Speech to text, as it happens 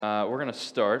We're going to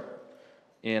start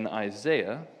in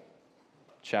Isaiah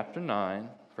chapter 9,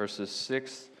 verses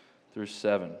 6 through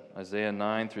 7. Isaiah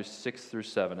 9 through 6 through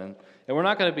 7. And we're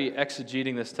not going to be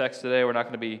exegeting this text today. We're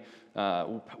not going to be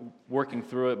working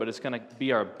through it, but it's going to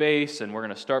be our base, and we're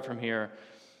going to start from here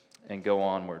and go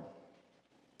onward.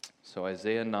 So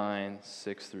Isaiah 9,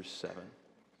 6 through 7.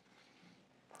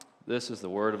 This is the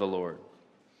word of the Lord.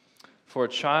 For a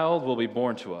child will be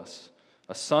born to us,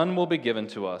 a son will be given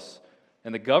to us,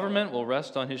 and the government will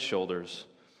rest on his shoulders,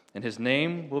 and his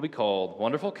name will be called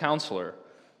Wonderful Counselor,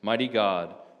 Mighty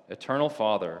God, Eternal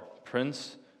Father,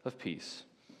 Prince of Peace.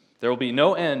 There will be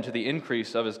no end to the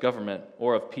increase of his government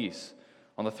or of peace,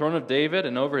 on the throne of David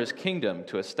and over his kingdom,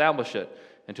 to establish it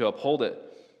and to uphold it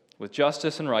with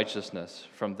justice and righteousness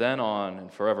from then on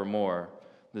and forevermore.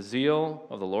 The zeal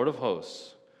of the Lord of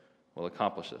hosts will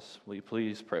accomplish this. Will you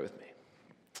please pray with me?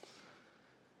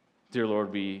 Dear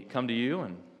Lord, we come to you,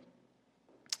 and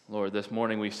Lord, this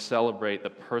morning we celebrate the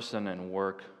person and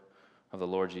work of the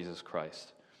Lord Jesus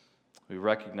Christ. We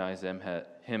recognize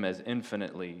him as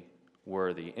infinitely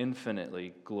worthy,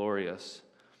 infinitely glorious,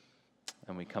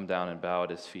 and we come down and bow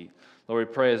at his feet. Lord,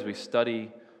 we pray as we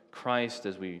study Christ,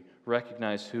 as we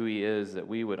recognize who he is, that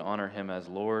we would honor him as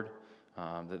Lord,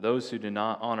 that those who do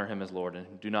not honor him as Lord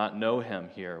and do not know him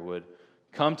here would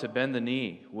come to bend the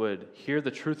knee, would hear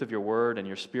the truth of your word, and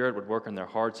your Spirit would work in their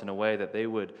hearts in a way that they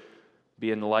would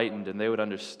be enlightened and they would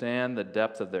understand the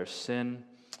depth of their sin,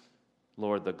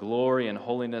 Lord, the glory and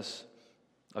holiness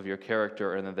of your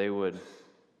character, and that they would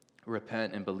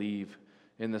repent and believe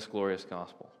in this glorious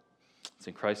gospel. It's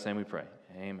in Christ's name we pray.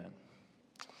 Amen.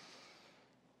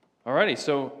 Alrighty,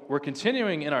 so we're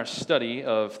continuing in our study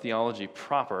of theology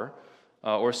proper,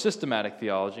 or systematic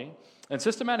theology. And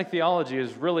systematic theology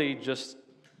is really just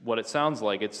what it sounds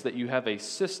like. It's that you have a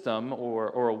system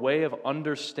or a way of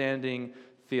understanding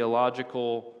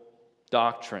theological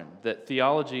doctrine, that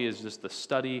theology is just the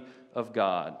study of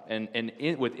God. And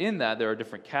within that, there are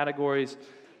different categories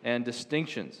and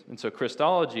distinctions. And so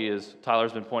Christology, as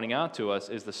Tyler's been pointing out to us,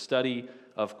 is the study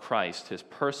of Christ, his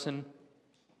person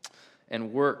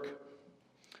and work.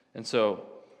 And so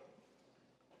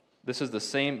this is the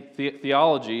same,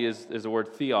 theology is the word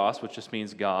theos, which just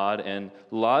means God, and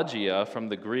logia from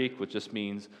the Greek, which just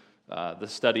means the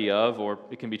study of, or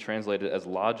it can be translated as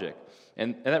logic.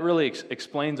 And that really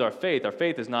explains our faith. Our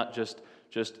faith is not just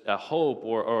a hope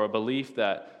or a belief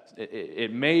that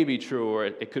it may be true or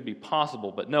it could be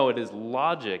possible, but no, it is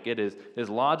logic. It is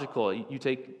logical. You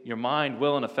take your mind,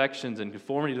 will, and affections in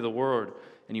conformity to the Word,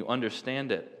 and you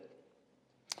understand it.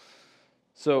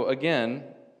 So again,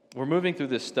 we're moving through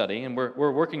this study, and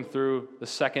we're working through the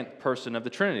second person of the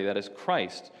Trinity, that is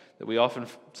Christ, that we often,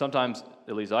 sometimes,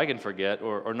 at least I can forget,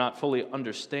 or not fully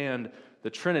understand the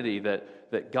Trinity,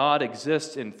 that God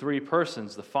exists in three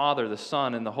persons, the Father, the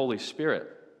Son, and the Holy Spirit.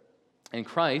 And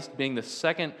Christ, being the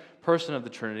second person of the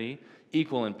Trinity,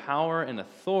 equal in power and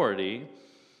authority,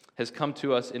 has come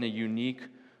to us in a unique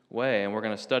way, and we're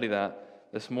going to study that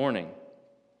this morning.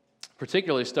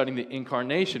 Particularly studying the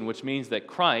Incarnation, which means that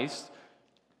Christ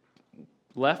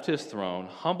left his throne,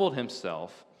 humbled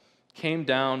himself, came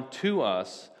down to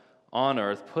us on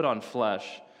earth, put on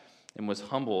flesh, and was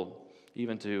humbled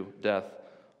even to death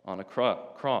on a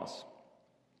cross.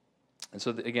 And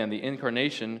so, again, the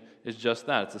Incarnation is just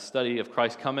that. It's a study of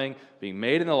Christ coming, being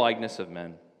made in the likeness of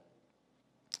men,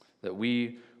 that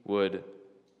we would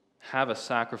have a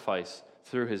sacrifice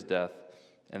through his death,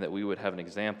 and that we would have an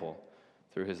example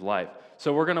through his life.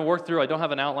 So we're going to work through, I don't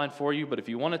have an outline for you, but if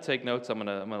you want to take notes, I'm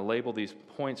going to label these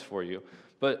points for you.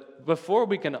 But before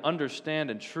we can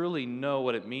understand and truly know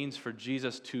what it means for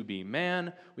Jesus to be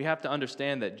man, we have to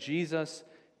understand that Jesus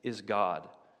is God.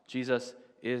 Jesus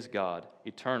is God,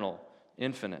 eternal,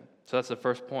 infinite. So that's the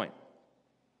first point.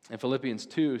 In Philippians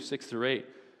 2, 6 through 8,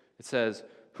 it says,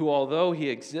 "Who, although he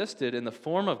existed in the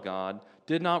form of God,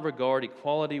 did not regard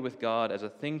equality with God as a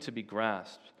thing to be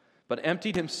grasped, but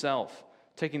emptied himself,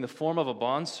 taking the form of a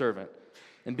bondservant,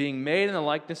 and being made in the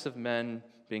likeness of men,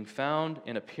 being found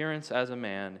in appearance as a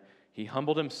man, he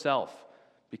humbled himself,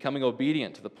 becoming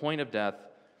obedient to the point of death,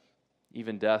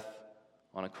 even death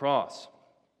on a cross."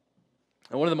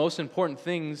 And one of the most important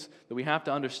things that we have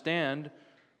to understand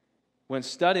when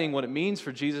studying what it means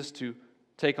for Jesus to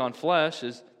take on flesh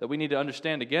is that we need to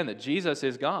understand again that Jesus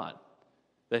is God,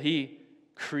 that he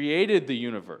created the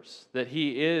universe, that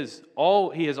he has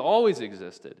always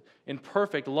existed in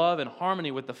perfect love and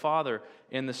harmony with the Father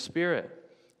and the Spirit,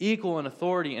 equal in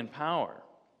authority and power.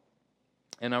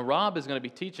 And now Rob is going to be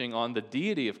teaching on the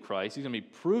deity of Christ. He's going to be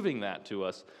proving that to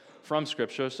us from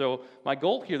Scripture. So my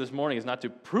goal here this morning is not to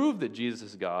prove that Jesus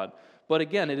is God, But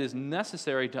again, it is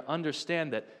necessary to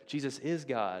understand that Jesus is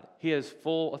God. He has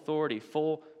full authority,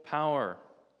 full power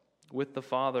with the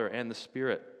Father and the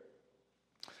Spirit.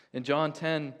 In John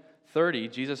 10:30,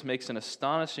 Jesus makes an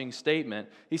astonishing statement.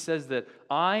 He says that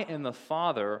I and the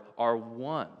Father are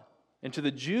one. And to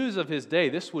the Jews of his day,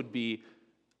 this would be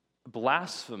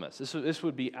blasphemous. This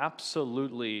would be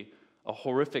absolutely a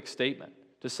horrific statement.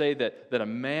 To say that a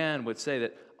man would say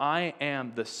that I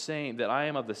am the same, that I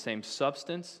am of the same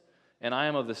substance, and I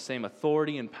am of the same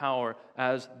authority and power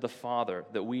as the Father,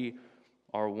 that we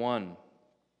are one.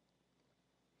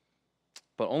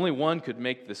 But only one could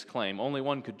make this claim. Only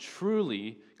one could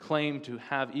truly claim to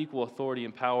have equal authority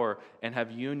and power and have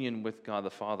union with God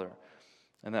the Father.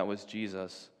 And that was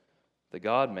Jesus, the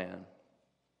God-man.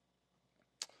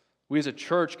 We as a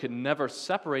church can never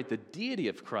separate the deity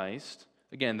of Christ,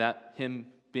 again, that him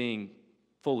being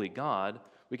fully God,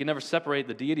 we can never separate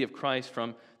the deity of Christ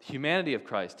from the humanity of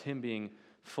Christ, him being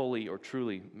fully or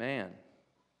truly man.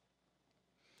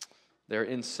 They're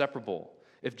inseparable.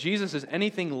 If Jesus is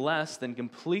anything less than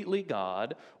completely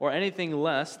God or anything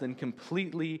less than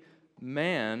completely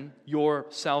man, your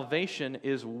salvation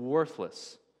is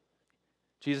worthless.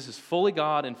 Jesus is fully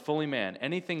God and fully man.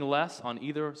 Anything less on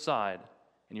either side,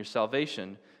 and your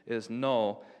salvation is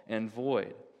null and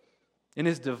void. In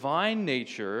his divine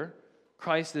nature,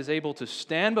 Christ is able to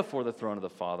stand before the throne of the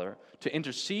Father, to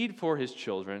intercede for his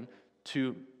children,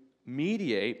 to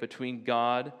mediate between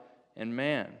God and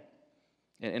man,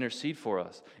 and intercede for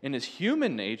us. In his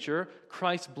human nature,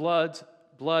 Christ's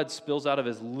blood spills out of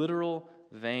his literal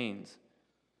veins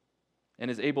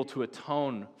and is able to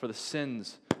atone for the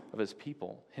sins of his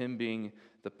people, him being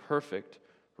the perfect,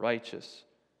 righteous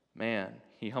man.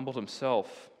 He humbled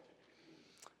himself.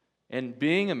 And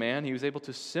being a man, he was able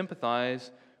to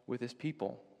sympathize with his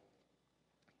people,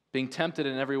 being tempted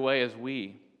in every way as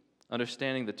we,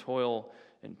 understanding the toil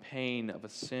and pain of a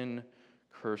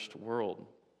sin-cursed world.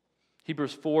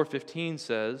 Hebrews 4:15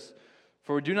 says,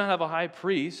 "For we do not have a high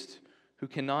priest who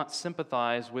cannot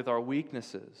sympathize with our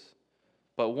weaknesses,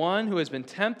 but one who has been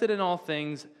tempted in all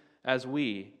things as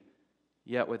we,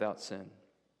 yet without sin."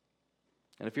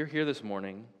 And if you're here this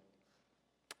morning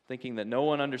thinking that no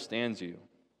one understands you,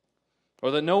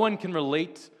 or that no one can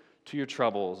relate to your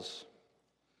troubles,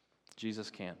 Jesus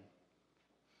can.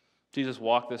 Jesus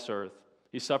walked this earth.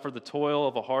 He suffered the toil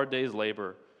of a hard day's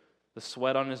labor, the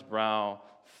sweat on his brow,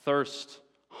 thirst,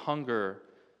 hunger.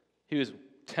 He was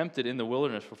tempted in the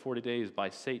wilderness for 40 days by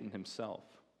Satan himself.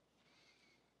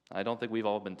 I don't think we've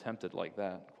all been tempted like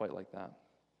that, quite like that.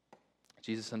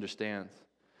 Jesus understands.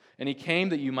 And he came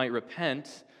that you might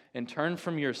repent and turn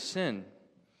from your sin.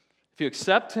 If you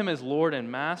accept him as Lord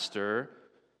and Master,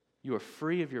 you are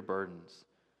free of your burdens,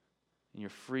 and you're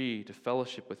free to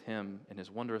fellowship with him in his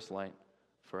wondrous light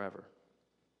forever.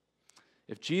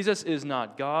 If Jesus is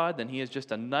not God, then he is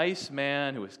just a nice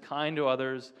man who is kind to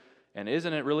others, and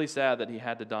isn't it really sad that he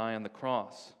had to die on the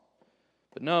cross?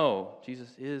 But no,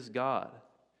 Jesus is God.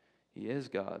 He is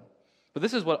God. But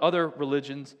this is what other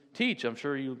religions teach. I'm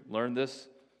sure you learned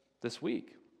this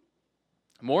week.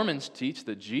 Mormons teach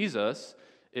that Jesus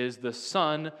is the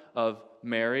son of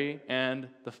Mary and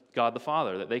God the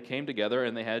Father, that they came together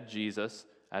and they had Jesus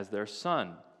as their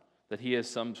son, that he is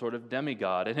some sort of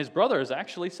demigod, and his brother is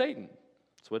actually Satan.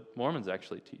 That's what Mormons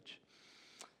actually teach.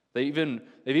 They've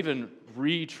even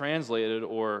retranslated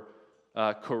or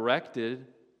corrected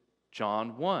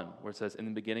John 1, where it says, "In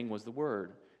the beginning was the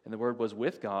Word, and the Word was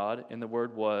with God, and the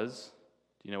Word was,"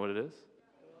 do you know what it is?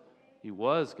 He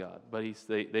was God. But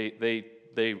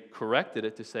they corrected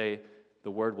it to say the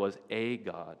Word was a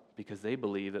God, because they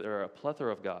believe that there are a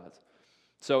plethora of gods.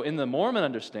 So in the Mormon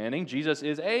understanding, Jesus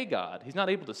is a God. He's not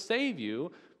able to save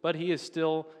you, but he is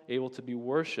still able to be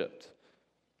worshipped.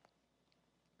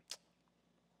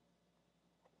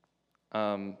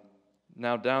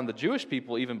 Now down the Jewish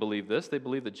people even believe this. They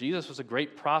believe that Jesus was a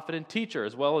great prophet and teacher,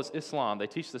 as well as Islam. They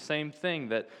teach the same thing,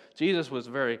 that Jesus was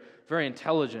very, very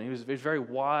intelligent. He was very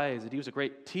wise, that he was a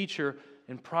great teacher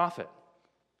and prophet.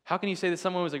 How can you say that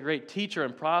someone was a great teacher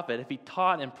and prophet if he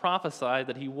taught and prophesied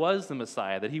that he was the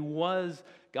Messiah, that he was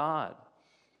God?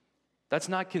 That's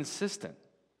not consistent.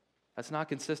 That's not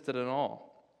consistent at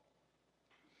all.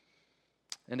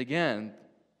 And again,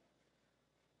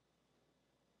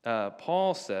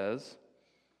 Paul says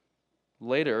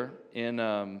later in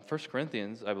 1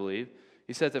 Corinthians, I believe,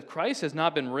 he says, "If Christ has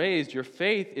not been raised, your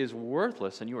faith is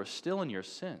worthless and you are still in your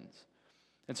sins."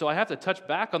 And so I have to touch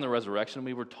back on the resurrection.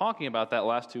 We were talking about that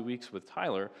last 2 weeks with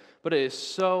Tyler, but it is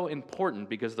so important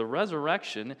because the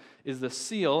resurrection is the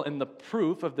seal and the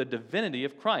proof of the divinity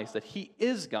of Christ, that he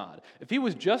is God. If he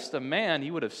was just a man,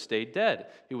 he would have stayed dead.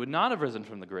 He would not have risen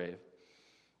from the grave.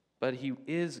 but he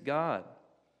is God.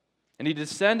 And he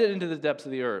descended into the depths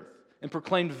of the earth and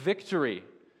proclaimed victory,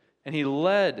 and he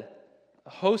led a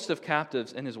host of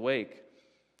captives in his wake.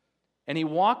 And he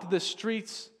walked the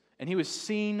streets, and he was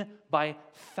seen by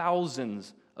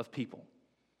thousands of people.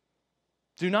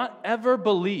 Do not ever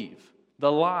believe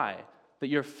the lie that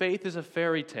your faith is a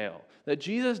fairy tale, that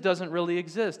Jesus doesn't really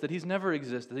exist, that he's never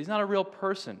existed, he's not a real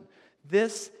person.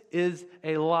 This is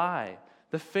a lie.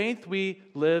 The faith we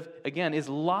live, again, is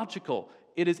logical.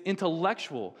 It is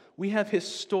intellectual. We have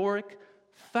historic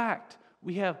fact.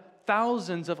 We have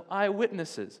thousands of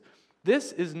eyewitnesses.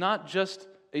 This is not just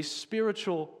a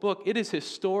spiritual book. It is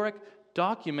historic,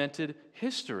 documented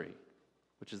history,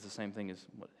 which is the same thing as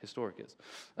what historic is.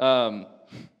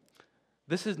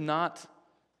 This is not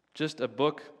just a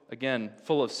book, again,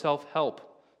 full of self-help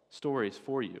stories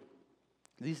for you.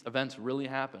 These events really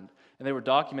happened, and they were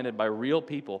documented by real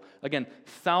people. Again,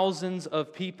 thousands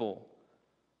of people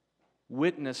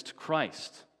witnessed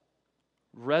Christ,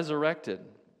 resurrected,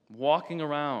 walking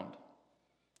around,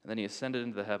 and then he ascended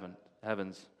into the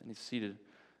heavens, and he's seated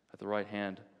at the right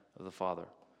hand of the Father.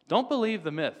 Don't believe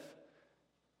the myth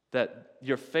that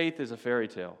your faith is a fairy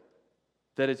tale,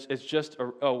 that it's just,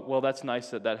 oh, well, that's nice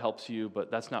that helps you, but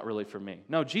that's not really for me.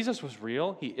 No, Jesus was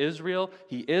real. He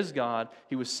is God.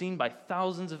 He was seen by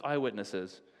thousands of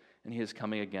eyewitnesses, and he is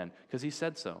coming again because he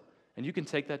said so. And you can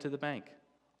take that to the bank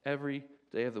every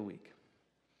day of the week.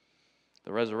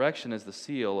 The resurrection is the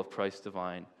seal of Christ's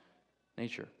divine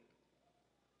nature.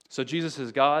 So Jesus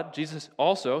is God. Jesus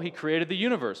also, he created the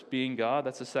universe, being God.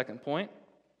 That's the second point.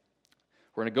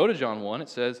 We're going to go to John 1. It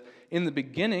says, "In the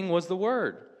beginning was the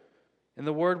Word, and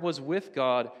the Word was with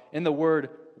God, and the Word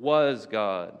was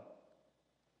God.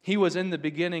 He was in the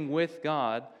beginning with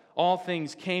God. All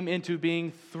things came into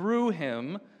being through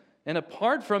him, and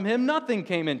apart from him nothing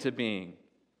came into being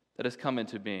that has come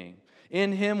into being.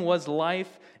 In him was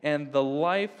life, and the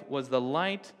life was the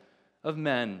light of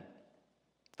men.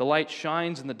 The light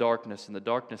shines in the darkness, and the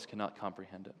darkness cannot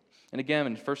comprehend it." And again,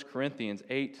 in 1 Corinthians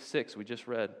 8:6, we just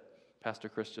read, Pastor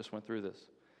Chris just went through this.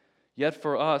 "Yet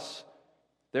for us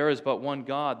there is but one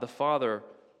God, the Father,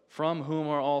 from whom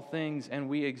are all things, and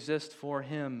we exist for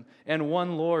him, and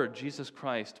one Lord, Jesus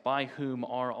Christ, by whom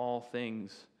are all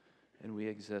things, and we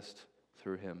exist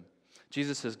through him."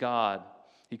 Jesus is God.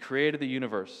 He created the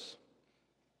universe,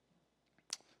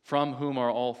 from whom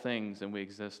are all things, and we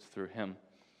exist through him.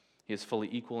 He is fully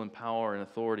equal in power and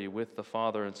authority with the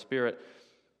Father and Spirit.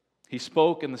 He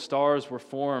spoke, and the stars were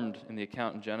formed in the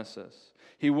account in Genesis.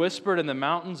 He whispered, and the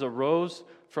mountains arose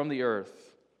from the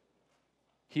earth.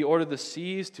 He ordered the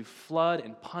seas to flood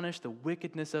and punish the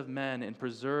wickedness of men and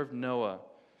preserved Noah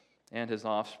and his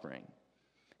offspring.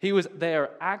 He was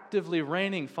there actively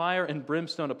raining fire and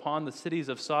brimstone upon the cities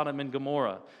of Sodom and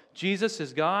Gomorrah. Jesus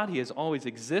is God. He has always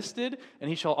existed, and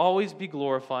he shall always be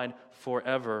glorified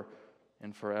forever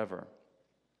and forever.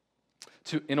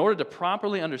 In order to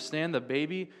properly understand the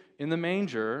baby in the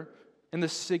manger and the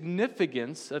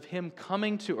significance of him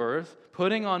coming to earth,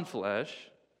 putting on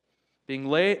flesh, being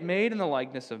made in the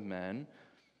likeness of men,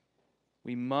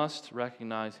 we must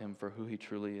recognize him for who he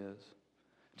truly is.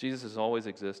 Jesus has always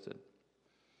existed.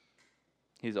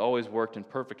 He's always worked in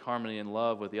perfect harmony and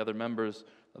love with the other members,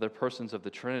 other persons of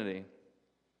the Trinity.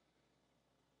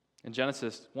 In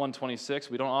Genesis 1:26,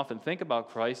 we don't often think about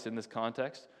Christ in this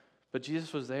context, but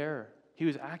Jesus was there. He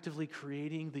was actively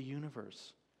creating the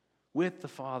universe with the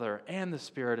Father and the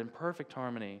Spirit in perfect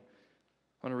harmony.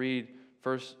 I want to read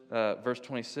verse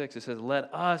 26. It says,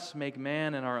 "Let us make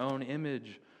man in our own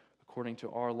image, according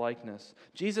to our likeness."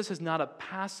 Jesus is not a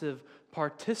passive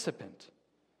participant.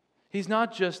 He's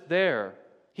not just there.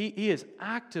 He is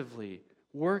actively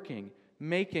working,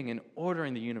 making, and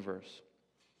ordering the universe,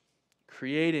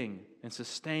 creating and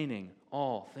sustaining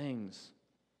all things.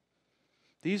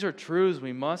 These are truths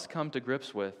we must come to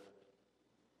grips with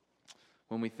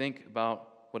when we think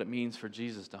about what it means for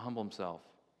Jesus to humble himself,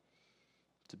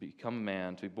 to become a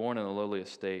man, to be born in the lowly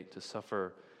estate, to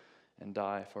suffer and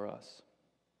die for us.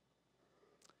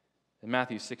 In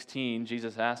Matthew 16,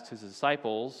 Jesus asked his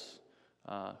disciples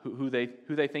who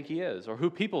they think he is, or who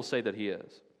people say that he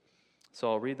is.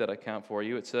 So I'll read that account for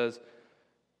you. It says,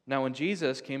 "Now when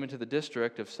Jesus came into the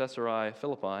district of Caesarea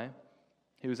Philippi,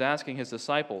 he was asking his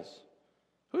disciples,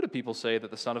 'Who do people say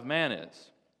that the Son of Man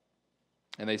is?'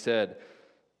 And they said,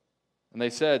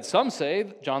 'Some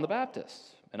say John the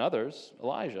Baptist, and others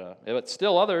Elijah, but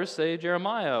still others say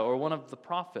Jeremiah or one of the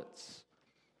prophets.'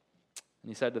 And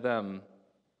he said to them,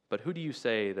 'But who do you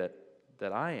say that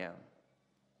I am?'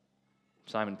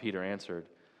 Simon Peter answered,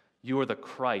 'You are the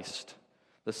Christ,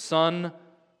 the Son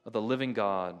of the living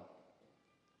God.'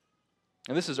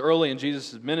 And this is early in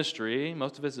Jesus' ministry.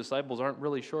 Most of his disciples aren't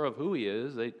really sure of who he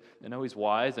is. They know he's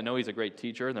wise. They know he's a great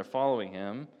teacher, and they're following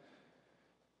him.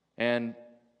 And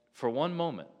for one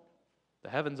moment, the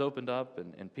heavens opened up,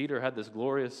 and Peter had this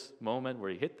glorious moment where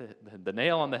he hit the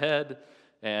nail on the head,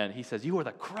 and he says, "You are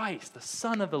the Christ, the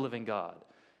Son of the living God."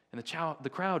 And the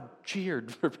crowd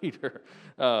cheered for Peter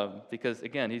because,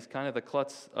 again, he's kind of the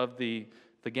klutz of the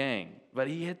gang. But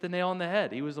he hit the nail on the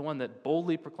head. He was the one that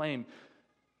boldly proclaimed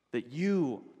that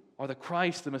you are the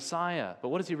Christ, the Messiah. But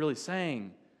what is he really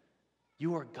saying?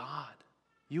 You are God.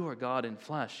 You are God in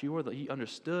flesh. He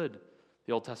understood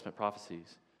the Old Testament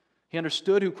prophecies. He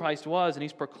understood who Christ was, and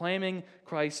he's proclaiming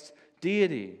Christ's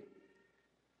deity.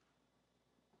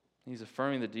 He's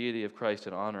affirming the deity of Christ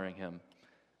and honoring him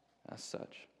as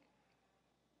such.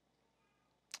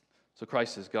 So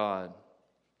Christ is God.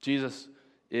 Jesus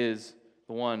is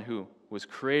the one who was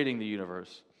creating the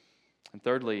universe. And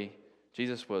thirdly,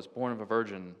 Jesus was born of a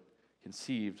virgin,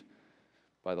 conceived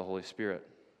by the Holy Spirit.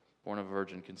 Born of a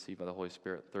virgin, conceived by the Holy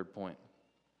Spirit. Third point.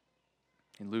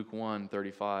 In Luke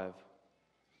 1:35,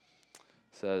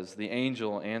 it says, "The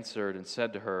angel answered and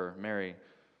said to her, 'Mary,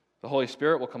 the Holy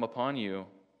Spirit will come upon you,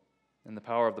 and the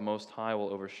power of the Most High will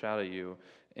overshadow you.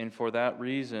 And for that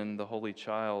reason, the Holy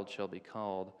Child shall be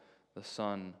called the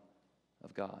Son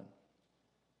of God.'"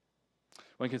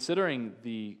 When considering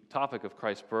the topic of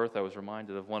Christ's birth, I was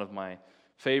reminded of one of my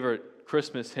favorite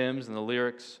Christmas hymns and the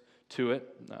lyrics to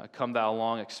it, "Come Thou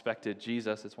Long Expected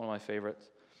Jesus." It's one of my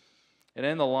favorites. And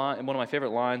in one of my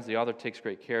favorite lines, the author takes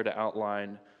great care to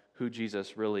outline who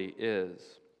Jesus really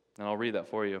is. And I'll read that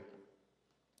for you.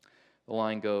 The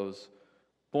line goes,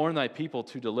 "Born thy people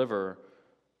to deliver,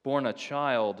 born a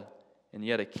child and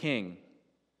yet a king,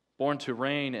 born to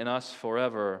reign in us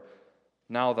forever,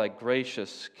 now thy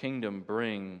gracious kingdom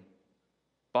bring.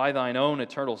 By thine own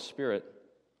eternal Spirit,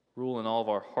 rule in all of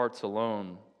our hearts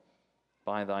alone.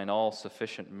 By thine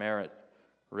all-sufficient merit,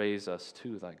 raise us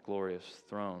to thy glorious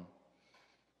throne."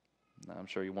 Now, I'm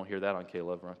sure you won't hear that on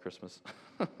Caleb around Christmas.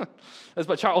 That's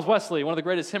by Charles Wesley, one of the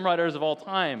greatest hymn writers of all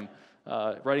time,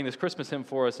 writing this Christmas hymn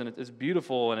for us, and it's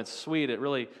beautiful and it's sweet. It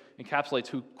really encapsulates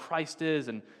who Christ is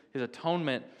and his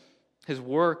atonement, his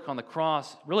work on the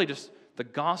cross, really just the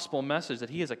gospel message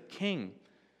that he is a king.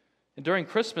 And during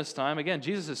Christmas time, again,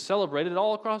 Jesus is celebrated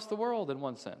all across the world in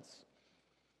one sense.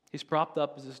 He's propped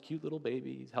up as this cute little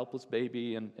baby, he's a helpless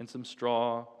baby in some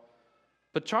straw.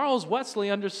 But Charles Wesley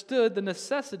understood the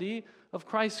necessity of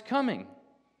Christ's coming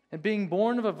and being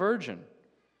born of a virgin,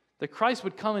 that Christ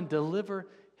would come and deliver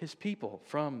his people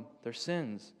from their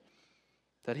sins,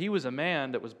 that he was a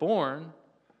man that was born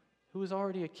who was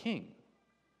already a king,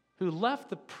 who left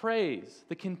the praise,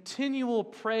 the continual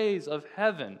praise of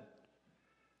heaven,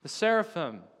 the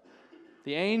seraphim,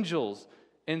 the angels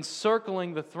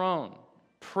encircling the throne,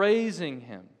 praising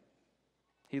him.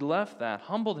 He left that,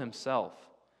 humbled himself,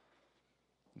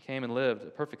 and came and lived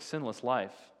a perfect sinless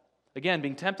life. Again,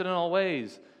 being tempted in all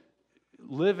ways,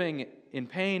 living in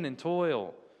pain and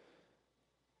toil.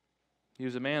 He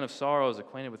was a man of sorrows,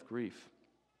 acquainted with grief.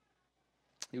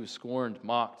 He was scorned,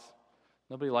 mocked.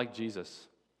 Nobody liked Jesus.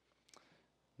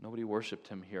 Nobody worshiped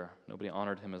him here. Nobody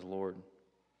honored him as Lord.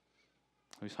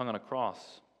 He was hung on a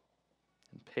cross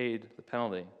and paid the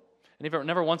penalty. And he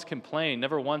never once complained,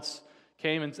 never once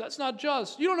came and said, "That's not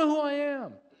just. You don't know who I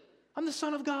am. I'm the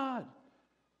Son of God."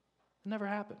 It never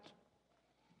happened.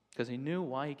 Because he knew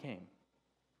why he came.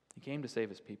 He came to save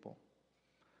his people,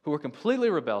 who were completely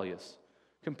rebellious,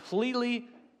 at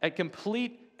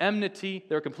complete enmity.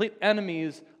 They were complete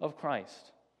enemies of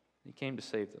Christ. He came to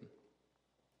save them.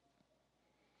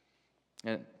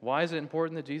 And why is it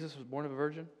important that Jesus was born of a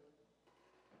virgin?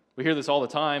 We hear this all the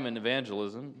time in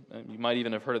evangelism. You might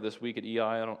even have heard it this week at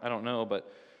EI. I don't know,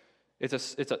 but it's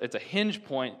a hinge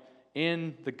point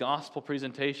in the gospel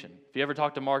presentation. If you ever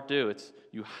talk to Mark Dew,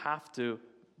 you have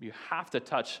to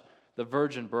touch the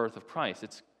virgin birth of Christ.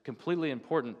 It's completely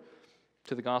important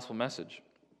to the gospel message.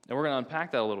 And we're going to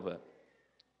unpack that a little bit.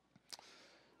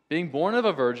 Being born of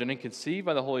a virgin and conceived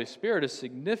by the Holy Spirit is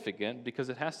significant because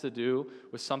it has to do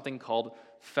with something called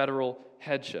federal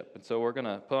headship. And so we're going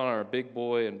to put on our big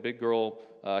boy and big girl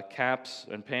caps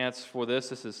and pants for this.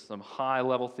 This is some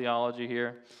high-level theology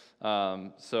here.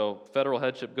 So federal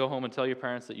headship, go home and tell your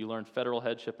parents that you learned federal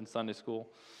headship in Sunday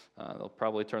school. They'll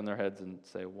probably turn their heads and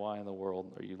say, "Why in the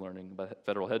world are you learning about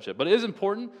federal headship?" But it is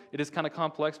important. It is kind of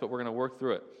complex, but we're going to work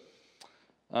through it.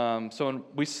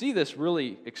 We see this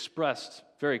really expressed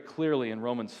very clearly in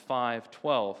Romans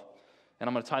 5:12, and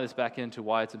I'm going to tie this back into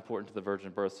why it's important to the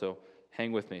virgin birth, so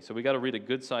hang with me. So we got to read a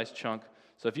good-sized chunk.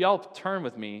 So if y'all turn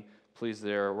with me, please,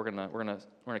 we're going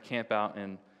to camp out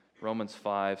in Romans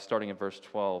 5, starting in verse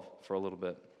 12 for a little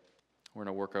bit. We're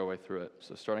going to work our way through it.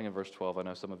 So starting in verse 12, I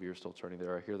know some of you are still turning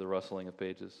there. I hear the rustling of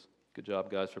pages. Good job,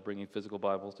 guys, for bringing physical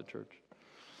Bibles to church.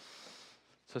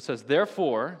 So it says,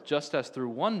 "Therefore, just as through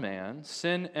one man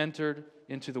sin entered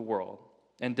into the world,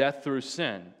 and death through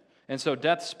sin, and so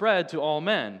death spread to all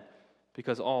men,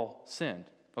 because all sinned."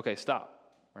 Okay,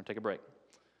 stop. We're going to take a break.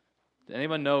 Does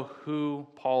anyone know who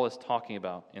Paul is talking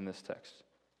about in this text?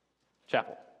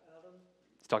 Chapel.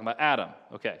 He's talking about Adam.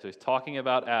 Okay, so he's talking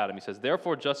about Adam. He says,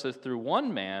 "Therefore, just as through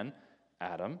one man,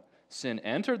 Adam, sin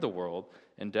entered the world,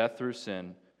 and death through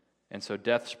sin, and so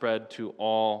death spread to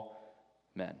all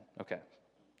men." Okay,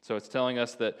 so it's telling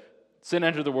us that sin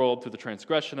entered the world through the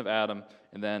transgression of Adam,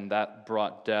 and then that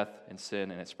brought death and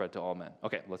sin, and it spread to all men.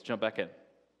 Okay, let's jump back in.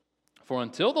 "For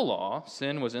until the law,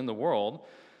 sin was in the world,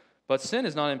 but sin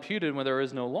is not imputed when there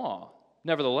is no law.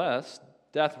 Nevertheless,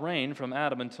 death reigned from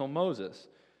Adam until Moses,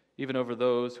 even over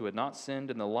those who had not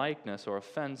sinned in the likeness or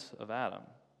offense of Adam,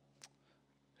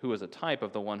 who was a type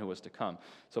of the one who was to come."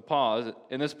 So pause.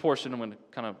 In this portion, I'm going to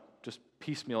kind of just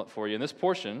piecemeal it for you. In this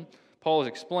portion, Paul is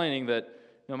explaining that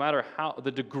no matter how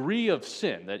the degree of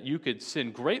sin, that you could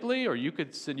sin greatly, or you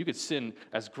could sin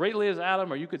as greatly as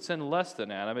Adam, or you could sin less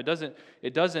than Adam.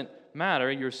 It doesn't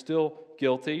matter. You're still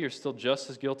guilty. You're still just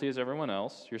as guilty as everyone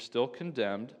else. You're still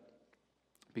condemned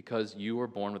because you were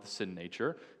born with a sin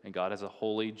nature, and God has a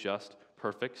holy, just,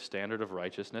 perfect standard of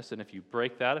righteousness. And if you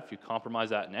break that, if you compromise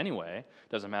that in any way, it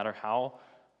doesn't matter how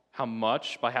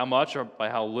much, or by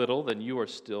how little, then you are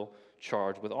still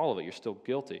charged with all of it. You're still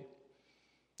guilty.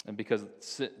 And because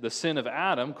the sin of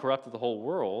Adam corrupted the whole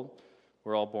world,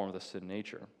 we're all born with a sin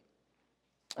nature.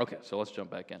 Okay, so let's jump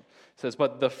back in. It says,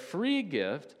 "But the free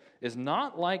gift is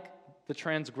not like the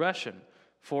transgression.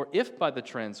 For if by the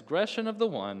transgression of the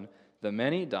one the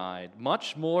many died,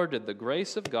 much more did the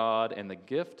grace of God and the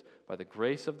gift by the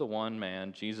grace of the one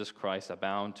man, Jesus Christ,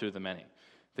 abound to the many.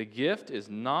 The gift is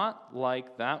not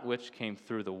like that which came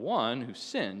through the one who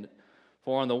sinned.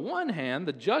 For on the one hand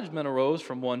the judgment arose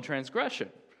from one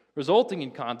transgression, resulting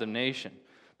in condemnation.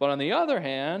 But on the other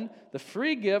hand, the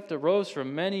free gift arose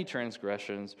from many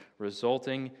transgressions,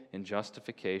 resulting in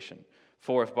justification.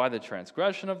 For if by the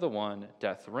transgression of the one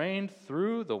death reigned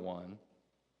through the one,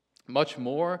 much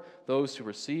more those who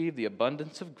receive the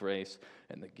abundance of grace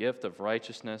and the gift of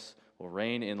righteousness will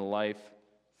reign in life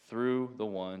through the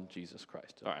one, Jesus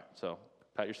Christ." All right, so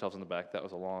pat yourselves on the back. That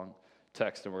was a long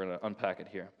text, and we're going to unpack it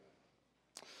here.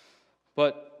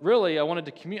 But really, I wanted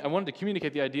to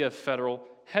communicate the idea of federal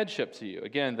headship to you.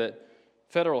 Again, that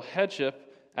federal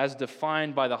headship, as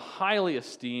defined by the highly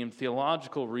esteemed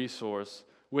theological resource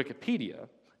Wikipedia,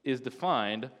 is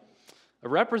defined a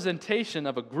representation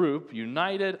of a group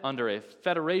united under a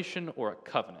federation or a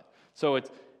covenant. So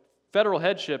it's federal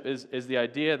headship is the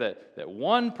idea that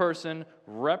one person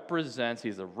represents,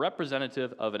 he's a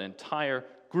representative of an entire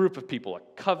group of people, a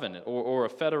covenant or a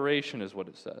federation is what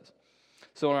it says.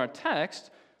 So in our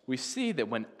text, we see that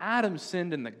when Adam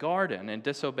sinned in the garden and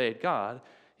disobeyed God,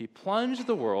 he plunged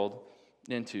the world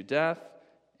into death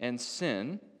and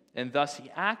sin, and thus he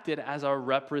acted as our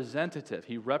representative.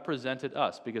 He represented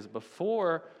us, because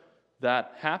before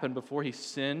that happened, before he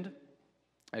sinned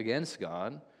against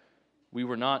God, we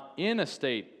were not in a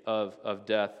state of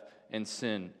death and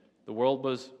sin. The world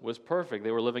was perfect.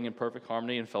 They were living in perfect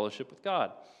harmony and fellowship with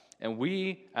God. And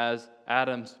we, as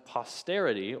Adam's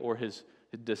posterity or his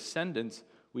descendants,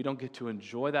 we don't get to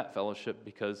enjoy that fellowship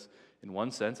because, in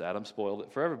one sense, Adam spoiled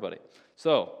it for everybody.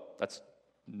 So that's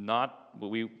not,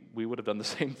 we would have done the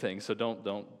same thing, so don't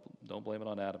blame it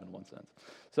on Adam in one sense.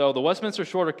 So the Westminster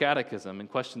Shorter Catechism in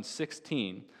question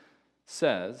 16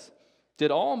 says, "Did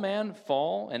all man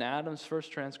fall in Adam's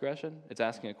first transgression?" It's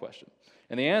asking a question.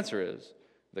 And the answer is,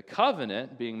 the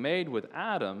covenant being made with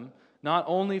Adam, not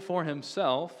only for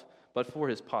himself, but for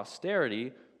his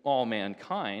posterity, all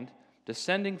mankind,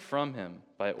 descending from him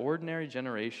by ordinary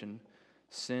generation,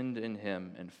 sinned in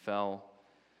him and fell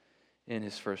in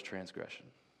his first transgression.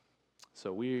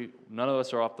 So none of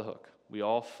us are off the hook. We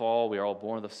all fall. We are all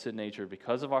born with a sin nature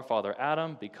because of our father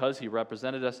Adam, because he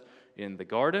represented us in the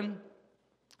garden.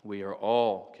 We are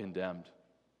all condemned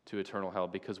to eternal hell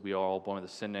because we are all born with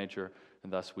a sin nature,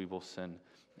 and thus we will sin.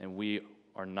 And we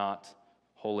are not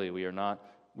holy. We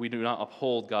do not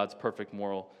uphold God's perfect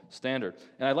moral standard.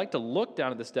 And I'd like to look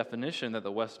down at this definition that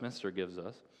the Westminster gives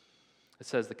us. It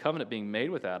says, the covenant being made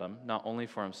with Adam, not only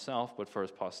for himself, but for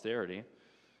his posterity,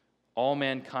 all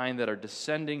mankind that are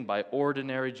descending by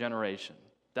ordinary generation.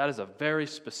 That is a very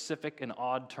specific and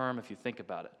odd term if you think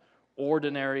about it.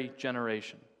 Ordinary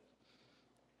generation.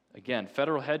 Again,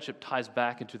 federal headship ties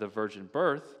back into the virgin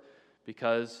birth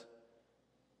because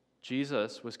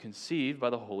Jesus was conceived by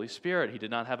the Holy Spirit. He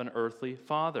did not have an earthly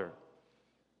father.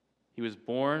 He was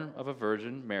born of a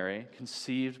virgin, Mary,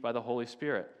 conceived by the Holy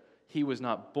Spirit. He was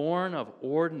not born of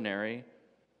ordinary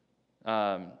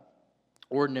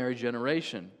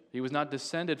generation. He was not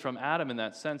descended from Adam in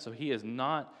that sense, so he is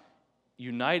not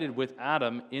united with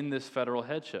Adam in this federal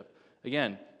headship.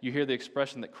 Again, you hear the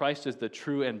expression that Christ is the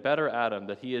true and better Adam,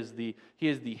 that he is the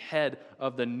head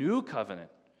of the new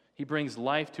covenant. He brings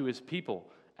life to his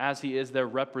people as he is their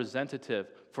representative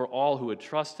for all who would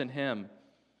trust in him.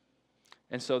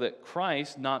 And so that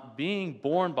Christ, not being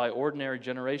born by ordinary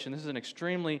generation, this is an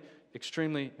extremely,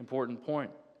 extremely important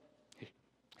point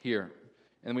here.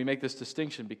 And we make this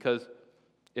distinction because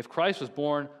if Christ was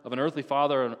born of an earthly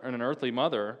father and an earthly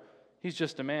mother, he's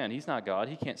just a man. He's not God.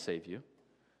 He can't save you.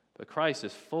 But Christ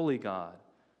is fully God,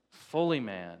 fully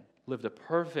man, lived a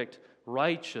perfect,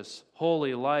 righteous,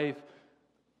 holy life,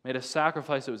 made a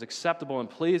sacrifice that was acceptable and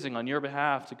pleasing on your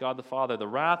behalf to God the Father. The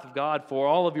wrath of God for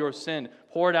all of your sin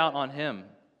poured out on him.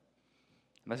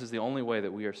 And this is the only way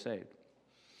that we are saved.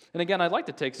 And again, I'd like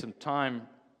to take some time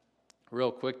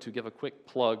real quick to give a quick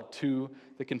plug to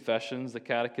the confessions, the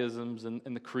catechisms, and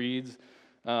the creeds.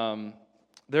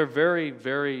 They're very,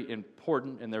 very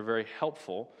important and they're very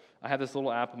helpful. I have this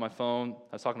little app on my phone.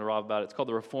 I was talking to Rob about it. It's called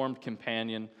the Reformed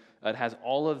Companion. It has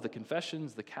all of the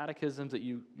confessions, the catechisms that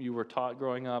you were taught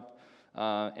growing up,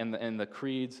 and the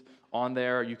creeds on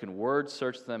there. You can word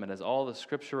search them. It has all the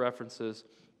scripture references.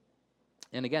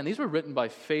 And again, these were written by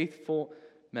faithful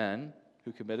men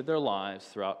who committed their lives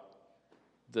throughout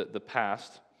the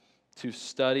past to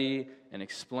study and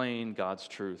explain God's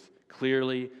truth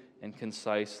clearly and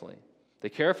concisely. They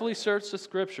carefully searched the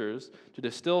scriptures to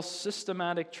distill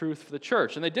systematic truth for the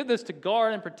church. And they did this to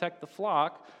guard and protect the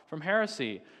flock from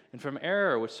heresy and from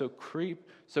error, which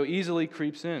so easily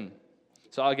creeps in.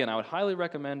 So again, I would highly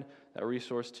recommend that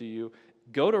resource to you.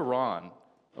 Go to Ron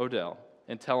Odell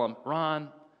and tell him, Ron,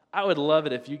 I would love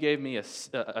it if you gave me a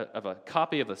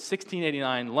copy of the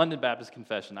 1689 London Baptist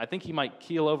Confession. I think he might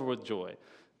keel over with joy.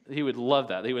 He would love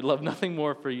that. He would love nothing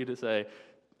more for you to say,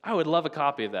 I would love a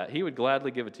copy of that. He would gladly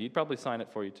give it to you. He'd probably sign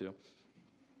it for you too.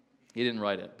 He didn't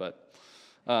write it, but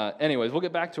anyways, we'll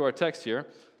get back to our text here.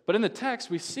 But in the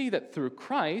text, we see that through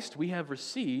Christ, we have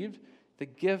received the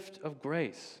gift of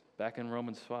grace, back in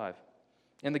Romans 5,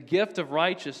 and the gift of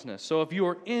righteousness. So if you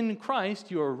are in Christ,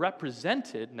 you are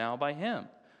represented now by him.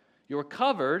 You are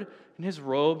covered in his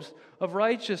robes of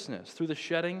righteousness through the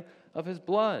shedding of his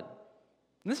blood.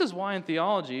 And this is why in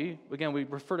theology, again, we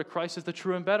refer to Christ as the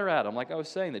true and better Adam, like I was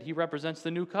saying, that he represents the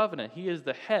new covenant. He is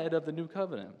the head of the new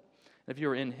covenant. And if you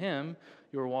are in him,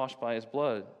 you are washed by his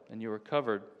blood, and you are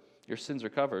covered, your sins are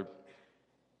covered.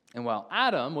 And while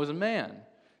Adam was a man,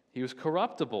 he was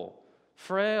corruptible,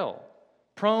 frail,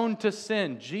 prone to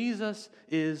sin. Jesus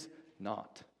is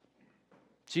not.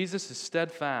 Jesus is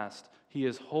steadfast. He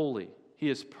is holy. He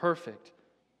is perfect.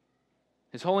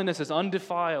 His holiness is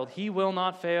undefiled. He will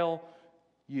not fail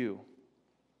you,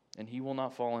 and he will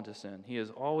not fall into sin. He is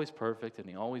always perfect, and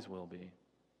he always will be.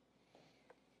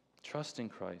 Trust in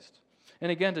Christ.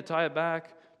 And again, to tie it back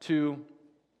to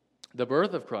the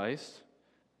birth of Christ,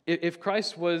 if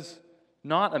Christ was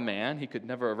not a man, he could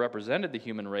never have represented the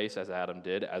human race as Adam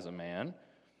did as a man.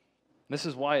 This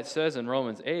is why it says in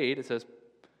Romans 8, it says,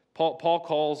 Paul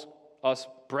calls us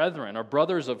brethren, or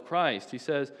brothers of Christ. He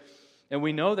says, and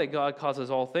we know that God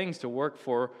causes all things to work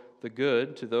for the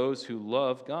good to those who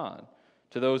love God,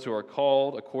 to those who are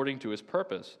called according to his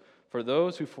purpose. For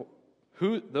those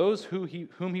whom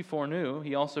he foreknew,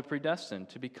 he also predestined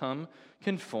to become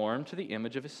conformed to the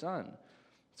image of his Son,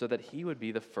 so that he would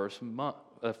be the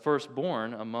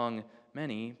firstborn among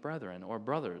many brethren or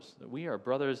brothers. We are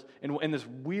brothers in this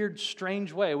weird,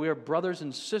 strange way. We are brothers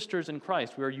and sisters in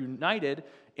Christ. We are united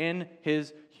in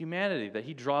his humanity, that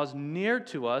he draws near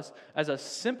to us as a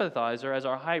sympathizer, as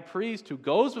our high priest who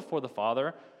goes before the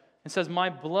Father and says, my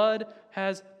blood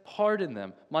has pardoned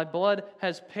them. My blood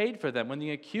has paid for them. When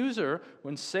the accuser,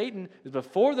 when Satan is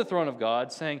before the throne of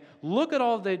God saying, look at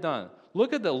all they've done.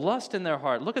 Look at the lust in their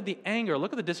heart. Look at the anger.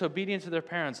 Look at the disobedience of their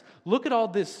parents. Look at all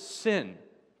this sin.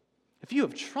 If you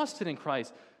have trusted in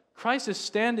Christ, Christ is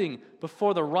standing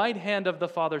before the right hand of the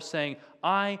Father saying,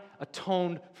 I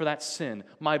atoned for that sin.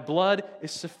 My blood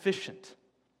is sufficient.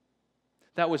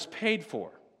 That was paid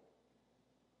for.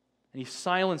 And he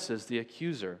silences the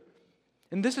accuser.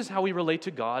 And this is how we relate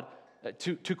to God,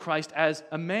 to Christ as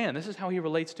a man. This is how he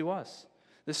relates to us.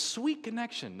 This sweet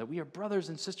connection that we are brothers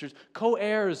and sisters,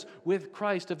 co-heirs with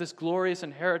Christ of this glorious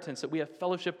inheritance, that we have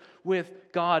fellowship with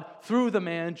God through the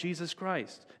man Jesus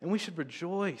Christ. And we should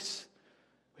rejoice.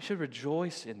 We should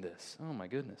rejoice in this. Oh my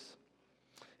goodness.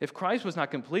 If Christ was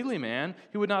not completely man,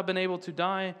 he would not have been able to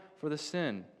die for the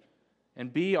sin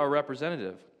and be our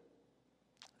representative.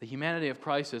 The humanity of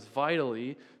Christ is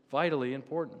vitally, vitally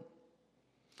important.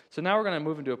 So now we're going to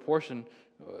move into a portion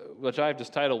which I've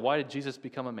just titled, Why Did Jesus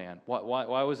Become a Man?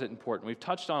 Why was it important? We've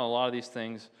touched on a lot of these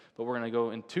things, but we're going to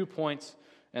go in 2 points.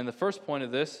 And the first point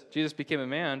of this, Jesus became a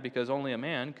man because only a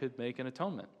man could make an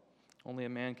atonement. Only a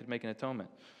man could make an atonement.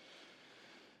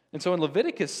 And so in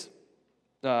Leviticus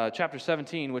chapter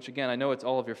 17, which again, I know it's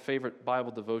all of your favorite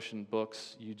Bible devotion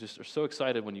books. You just are so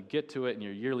excited when you get to it in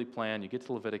your yearly plan. You get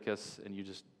to Leviticus and you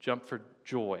just jump for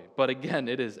joy. But again,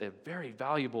 it is a very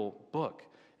valuable book.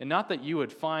 And not that you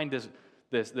would find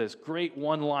this great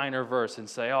one-liner verse and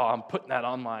say, oh,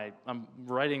 I'm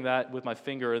writing that with my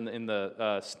finger in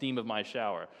the steam of my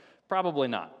shower. Probably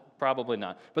not.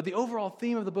 But the overall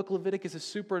theme of the book of Leviticus is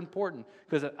super important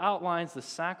because it outlines the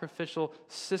sacrificial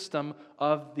system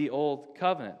of the Old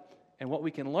Covenant. And what we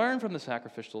can learn from the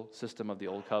sacrificial system of the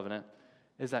Old Covenant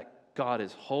is that God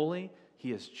is holy,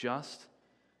 He is just,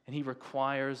 and He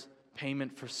requires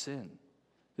payment for sin.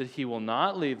 That He will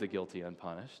not leave the guilty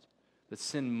unpunished, that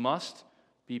sin must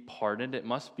be pardoned, it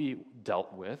must be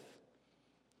dealt with.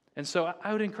 And so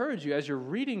I would encourage you, as you're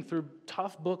reading through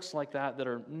tough books like that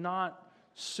are not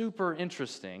super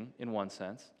interesting in one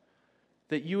sense,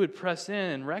 that you would press in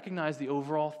and recognize the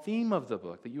overall theme of the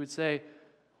book, that you would say,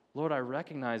 Lord, I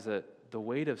recognize that the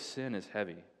weight of sin is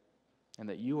heavy, and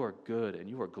that you are good, and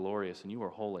you are glorious, and you are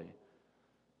holy.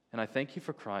 And I thank you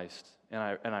for Christ, and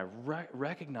I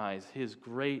recognize His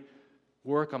great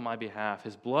work on my behalf,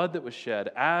 His blood that was shed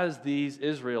as these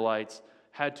Israelites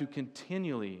had to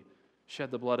continually shed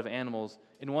the blood of animals,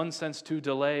 in one sense to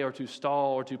delay or to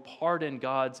stall or to pardon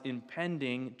God's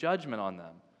impending judgment on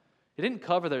them. It didn't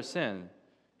cover their sin.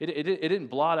 It didn't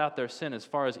blot out their sin as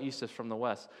far as east is from the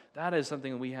west. That is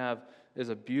something we have as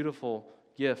a beautiful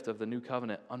gift of the new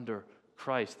covenant under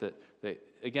Christ. That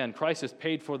again, Christ has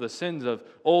paid for the sins of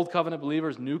old covenant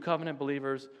believers, new covenant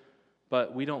believers,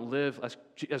 but we don't live,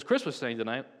 as Chris was saying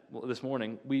this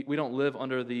morning, we don't live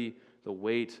under the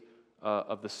weight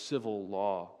of the civil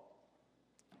law.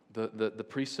 The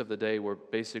priests of the day were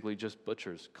basically just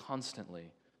butchers,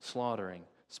 constantly slaughtering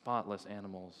spotless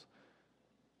animals.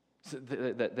 So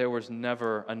that there was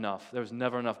never enough. There was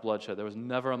never enough bloodshed. There was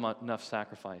never enough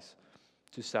sacrifice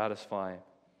to satisfy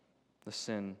the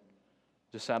sin,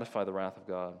 to satisfy the wrath of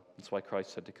God. That's why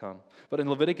Christ had to come. But in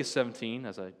Leviticus 17,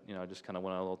 as I just kind of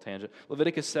went on a little tangent,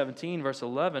 Leviticus 17, verse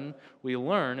 11, we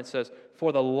learn, it says,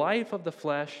 "For the life of the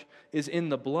flesh is in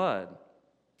the blood,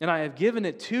 and I have given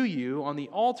it to you on the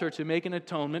altar to make an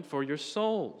atonement for your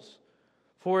souls.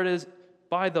 For it is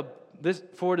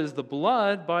the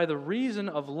blood by the reason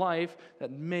of life that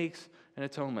makes an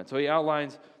atonement." So he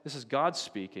outlines, this is God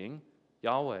speaking,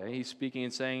 Yahweh. He's speaking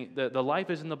and saying that the life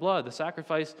is in the blood. The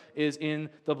sacrifice is in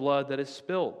the blood that is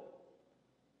spilled.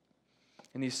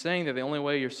 And he's saying that the only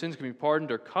way your sins can be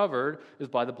pardoned or covered is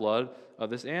by the blood of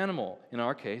this animal. In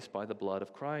our case, by the blood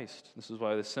of Christ. This is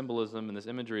why this symbolism and this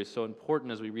imagery is so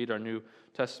important as we read our New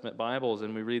Testament Bibles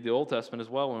and we read the Old Testament as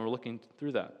well when we're looking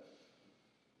through that.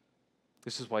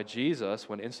 This is why Jesus,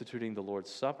 when instituting the Lord's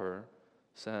Supper,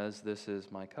 says, "This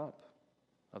is my cup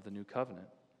of the new covenant.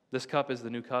 This cup is the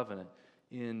new covenant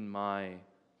in my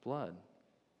blood."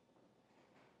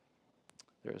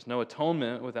 There is no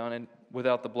atonement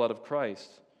without the blood of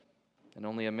Christ, and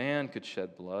only a man could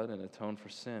shed blood and atone for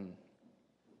sin.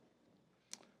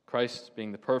 Christ,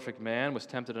 being the perfect man, was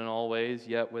tempted in all ways,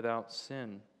 yet without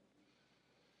sin.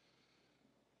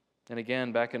 And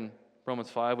again, back in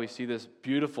Romans 5, we see this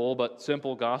beautiful but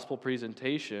simple gospel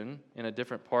presentation in a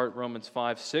different part, Romans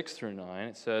 5, 6 through 9.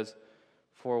 It says,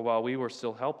 "For while we were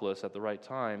still helpless at the right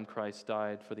time, Christ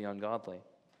died for the ungodly.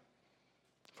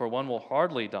 For one will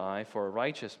hardly die for a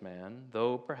righteous man,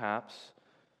 though perhaps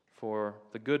for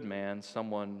the good man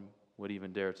someone would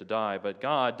even dare to die. But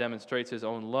God demonstrates His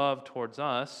own love towards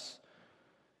us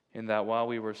in that while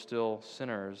we were still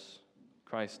sinners,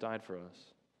 Christ died for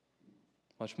us.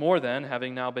 Much more then,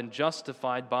 having now been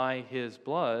justified by His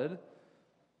blood,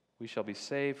 we shall be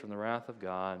saved from the wrath of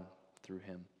God through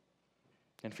Him."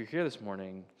 And if you're here this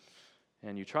morning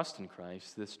and you trust in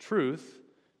Christ, this truth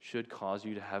should cause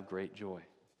you to have great joy.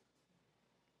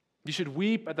 You should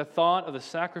weep at the thought of the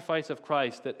sacrifice of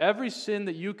Christ, that every sin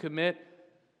that you commit,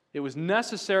 it was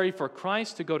necessary for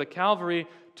Christ to go to Calvary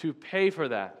to pay for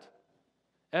that.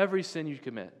 Every sin you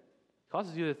commit. It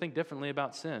causes you to think differently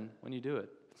about sin when you do it.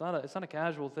 It's not a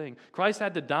casual thing. Christ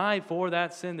had to die for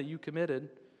that sin that you committed.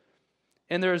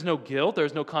 And there is no guilt, there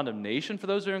is no condemnation for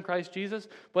those who are in Christ Jesus,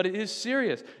 but it is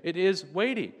serious. It is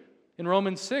weighty. In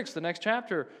Romans 6, the next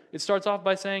chapter, it starts off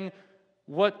by saying,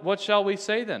 What shall we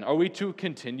say then? Are we to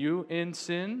continue in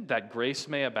sin that grace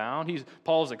may abound?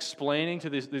 Paul's explaining to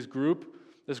this group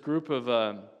of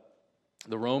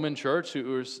the Roman church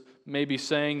who is maybe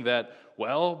saying that,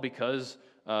 well, because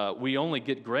we only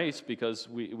get grace because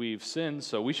we've sinned,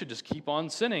 so we should just keep on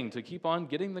sinning to keep on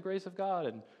getting the grace of God.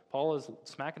 And Paul is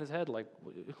smacking his head like,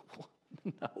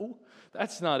 no,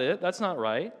 that's not it. That's not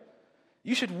right.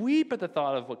 You should weep at the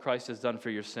thought of what Christ has done for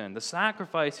your sin, the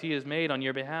sacrifice he has made on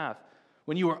your behalf.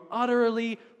 When you were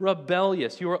utterly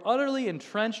rebellious, you were utterly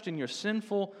entrenched in your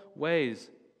sinful ways.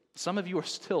 Some of you are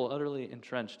still utterly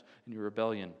entrenched in your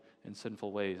rebellion and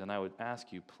sinful ways. And I would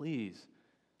ask you, please,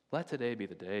 let today be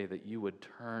the day that you would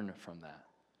turn from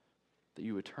that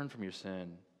you would turn from your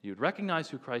sin, you would recognize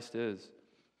who Christ is,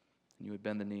 and you would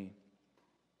bend the knee.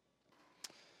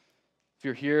 If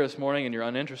you're here this morning and you're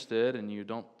uninterested and you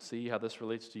don't see how this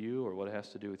relates to you or what it has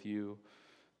to do with you,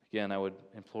 again, I would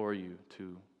implore you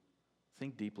to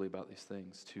think deeply about these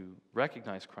things, to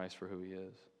recognize Christ for who he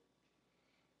is.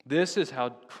 This is how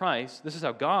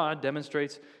God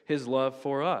demonstrates his love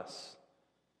for us.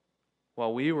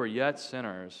 While we were yet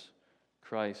sinners,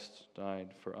 Christ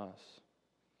died for us.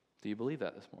 Do you believe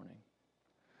that this morning?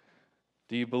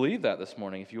 Do you believe that this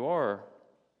morning? If you are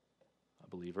a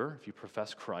believer, if you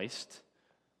profess Christ,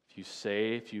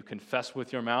 if you confess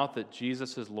with your mouth that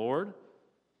Jesus is Lord,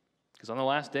 because on the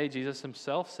last day, Jesus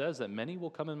himself says that many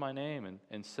will come in my name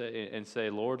and say,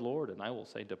 Lord, Lord, and I will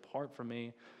say, depart from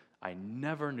me. I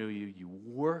never knew you, you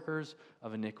workers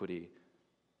of iniquity.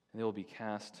 And they will be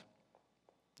cast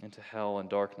into hell and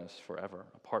darkness forever,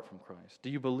 apart from Christ. Do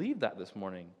you believe that this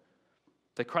morning?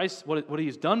 That Christ, what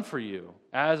he's done for you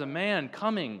as a man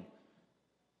coming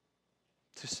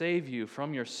to save you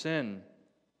from your sin?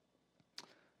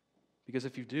 Because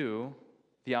if you do,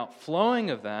 the outflowing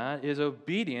of that is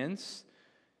obedience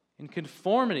in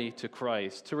conformity to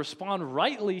Christ, to respond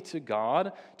rightly to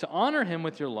God, to honor him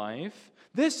with your life.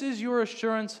 This is your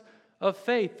assurance of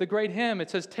faith. The great hymn,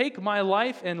 it says, take my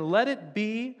life and let it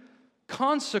be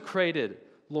consecrated,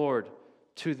 Lord,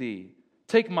 to thee.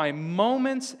 Take my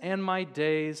moments and my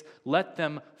days, let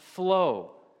them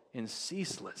flow in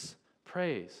ceaseless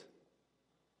praise.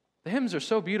 The hymns are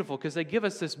so beautiful because they give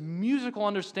us this musical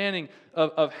understanding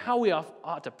of how we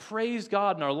ought to praise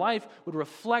God, and our life would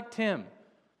reflect him.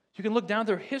 You can look down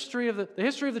through the history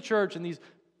of the church and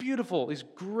these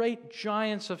great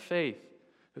giants of faith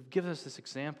who have given us this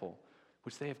example,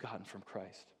 which they have gotten from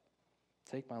Christ.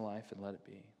 Take my life and let it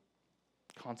be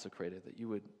consecrated, that you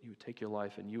would take your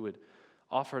life and you would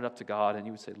offer it up to God, and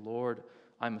you would say, Lord,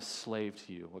 I'm a slave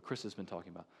to you. What Chris has been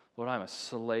talking about. Lord, I am a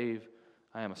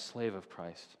slave of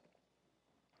Christ.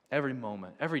 Every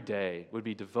moment, every day would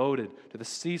be devoted to the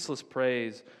ceaseless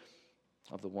praise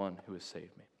of the one who has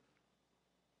saved me.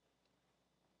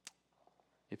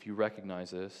 If you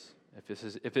recognize this,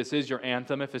 if this is your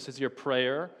anthem, if this is your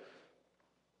prayer,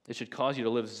 it should cause you to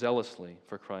live zealously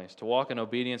for Christ, to walk in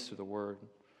obedience to the Word.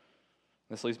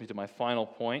 This leads me to my final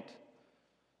point.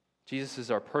 Jesus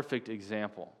is our perfect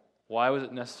example. Why was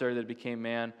it necessary that he became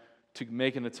man? To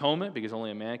make an atonement, because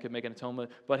only a man could make an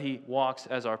atonement, but he walks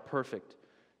as our perfect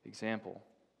example.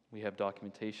 We have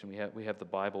documentation, we have the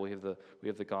Bible, we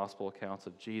have the gospel accounts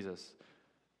of Jesus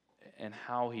and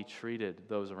how he treated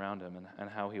those around him and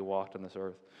how he walked on this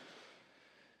earth.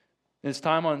 In his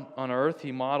time on earth,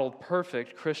 he modeled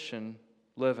perfect Christian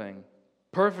living,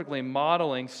 perfectly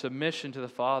modeling submission to the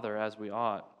Father as we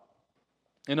ought.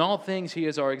 In all things, he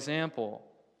is our example.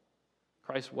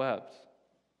 Christ wept.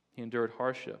 He endured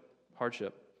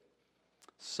hardship,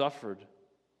 suffered,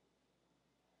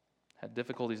 had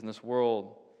difficulties in this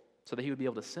world so that he would be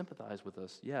able to sympathize with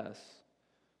us, yes,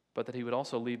 but that he would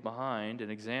also leave behind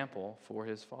an example for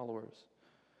his followers.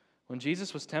 When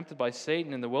Jesus was tempted by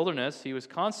Satan in the wilderness, he was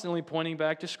constantly pointing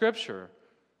back to Scripture,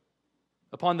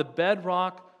 upon the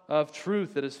bedrock of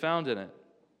truth that is found in it.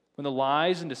 When the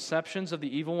lies and deceptions of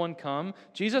the evil one come,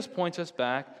 Jesus points us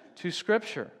back to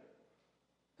Scripture.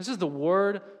 This is the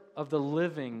Word of the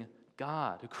living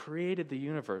God who created the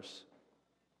universe.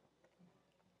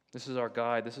 This is our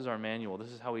guide. This is our manual. This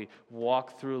is how we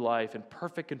walk through life in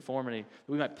perfect conformity,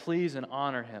 that we might please and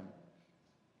honor him.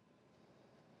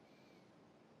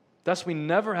 Thus, we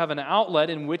never have an outlet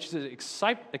in which it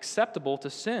is acceptable to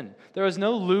sin. There is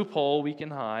no loophole we can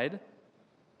hide.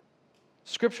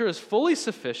 Scripture is fully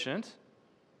sufficient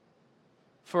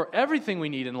for everything we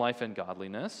need in life and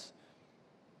godliness.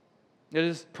 It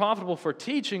is profitable for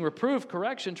teaching, reproof,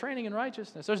 correction, training in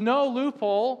righteousness. There's no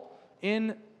loophole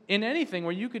in anything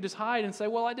where you could just hide and say,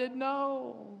 well, I didn't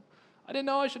know. I didn't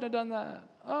know I should have done that.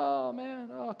 Oh, man,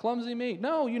 clumsy me.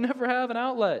 No, you never have an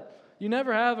outlet. You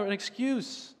never have an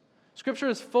excuse. Scripture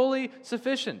is fully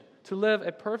sufficient to live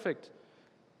a perfect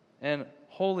and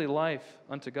holy life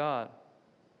unto God.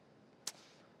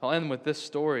 I'll end with this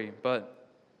story, but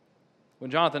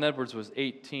when Jonathan Edwards was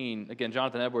 18, again,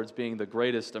 Jonathan Edwards being the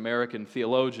greatest American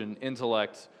theologian,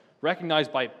 intellect,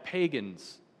 recognized by pagan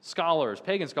scholars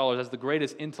as the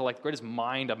greatest intellect, greatest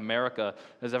mind America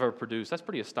has ever produced. That's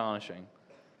pretty astonishing.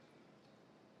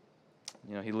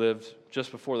 You know, he lived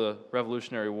just before the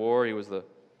Revolutionary War. He was the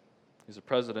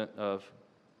president of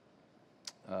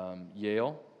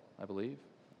Yale, I believe,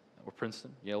 or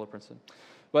Princeton, Yale or Princeton.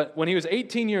 But when he was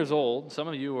 18 years old, some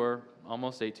of you are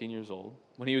almost 18 years old.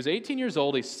 When he was 18 years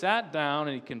old, he sat down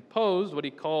and he composed what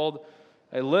he called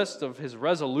a list of his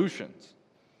resolutions.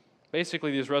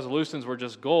 Basically, these resolutions were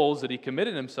just goals that he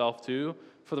committed himself to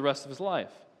for the rest of his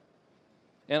life.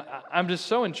 And I'm just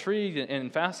so intrigued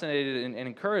and fascinated and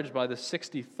encouraged by the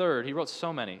 63rd. He wrote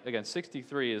so many. Again,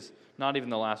 63 is not even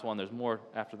the last one. There's more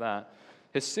after that.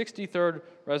 His 63rd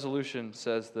resolution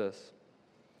says this: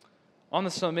 on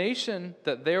the summation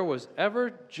that there was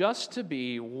ever just to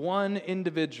be one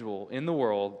individual in the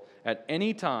world at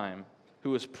any time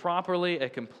who was properly a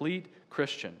complete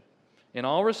Christian, in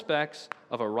all respects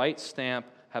of a right stamp,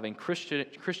 having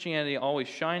Christianity always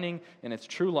shining in its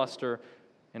true luster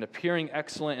and appearing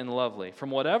excellent and lovely, from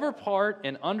whatever part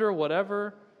and under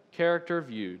whatever character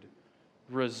viewed,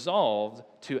 resolved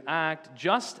to act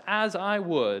just as I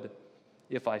would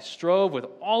if I strove with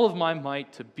all of my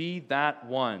might to be that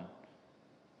one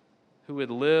who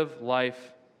would live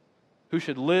life, who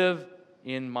should live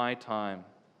in my time.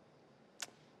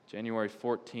 January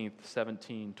 14th,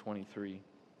 1723.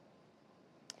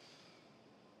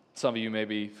 Some of you may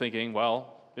be thinking,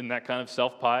 well, isn't that kind of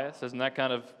self-pious? Isn't that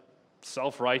kind of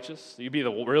self-righteous? You'd be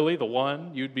really the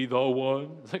one? You'd be the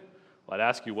one? It's like, well, I'd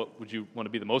ask you, what would you want to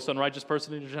be, the most unrighteous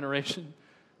person in your generation?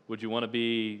 Would you want to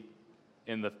be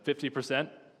in the 50%,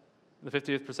 the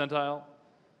 50th percentile?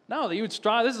 No, that you would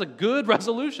strive. This is a good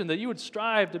resolution, that you would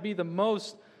strive to be the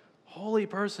most holy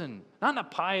person. Not in a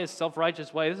pious,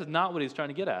 self-righteous way. This is not what he's trying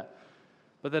to get at.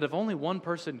 But that if only one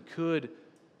person could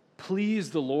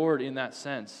please the Lord in that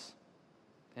sense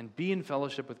and be in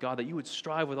fellowship with God, that you would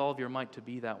strive with all of your might to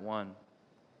be that one.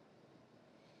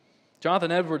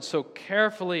 Jonathan Edwards so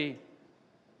carefully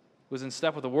was in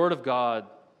step with the Word of God,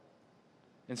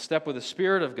 in step with the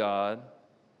Spirit of God,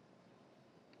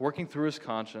 working through his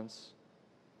conscience,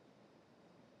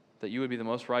 that you would be the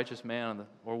most righteous man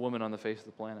or woman on the face of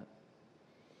the planet.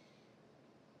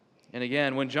 And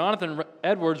again, when Jonathan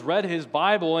Edwards read his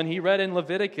Bible and he read in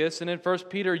Leviticus and in 1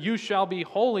 Peter, you shall be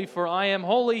holy for I am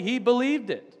holy, he believed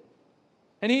it.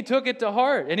 And he took it to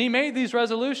heart. And he made these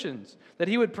resolutions that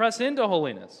he would press into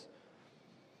holiness.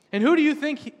 And who do you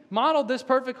think modeled this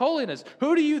perfect holiness?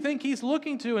 Who do you think he's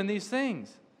looking to in these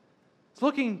things? He's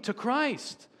looking to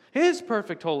Christ, his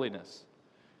perfect holiness.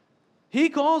 He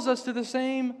calls us to the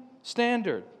same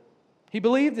standard. He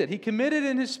believed it. He committed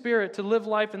in his spirit to live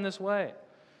life in this way.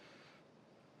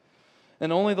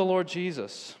 And only the Lord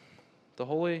Jesus, the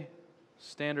holy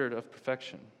standard of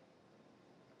perfection,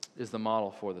 is the model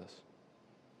for this.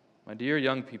 My dear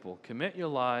young people, commit your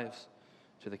lives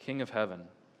to the King of Heaven.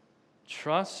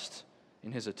 Trust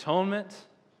in his atonement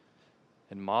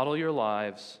and model your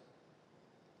lives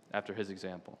after his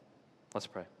example. Let's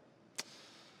pray.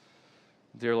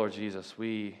 Dear Lord Jesus,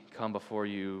 we come before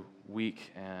you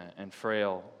weak and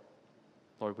frail.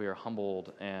 Lord, we are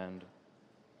humbled and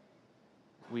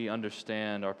we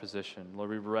understand our position. Lord,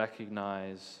 we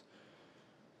recognize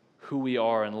who we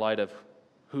are in light of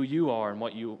who you are and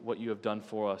what you have done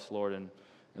for us, Lord. And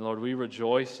Lord, we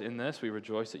rejoice in this. We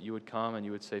rejoice that you would come and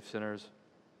you would save sinners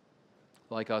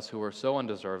like us who are so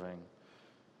undeserving.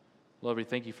 Lord, we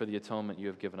thank you for the atonement you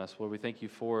have given us. Lord, we thank you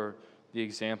for the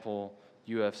example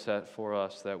you have set for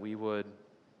us, that we would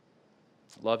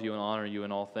love you and honor you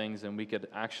in all things, and we could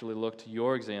actually look to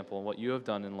your example and what you have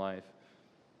done in life.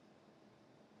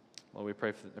 Lord,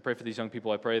 I pray for these young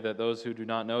people. I pray that those who do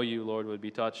not know you, Lord, would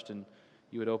be touched and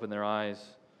you would open their eyes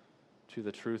to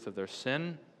the truth of their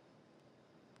sin,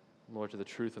 Lord, to the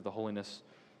truth of the holiness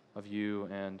of you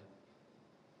and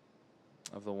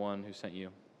of the one who sent you.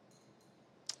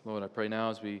 Lord, I pray now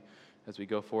as we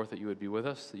go forth that you would be with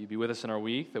us, that you'd be with us in our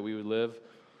week, that we would live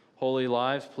holy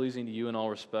lives pleasing to you in all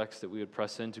respects, that we would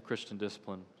press into Christian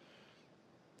discipline.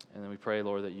 And then we pray,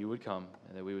 Lord, that you would come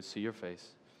and that we would see your face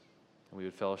and we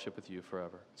would fellowship with you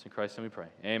forever. It's in Christ's name we pray.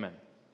 Amen.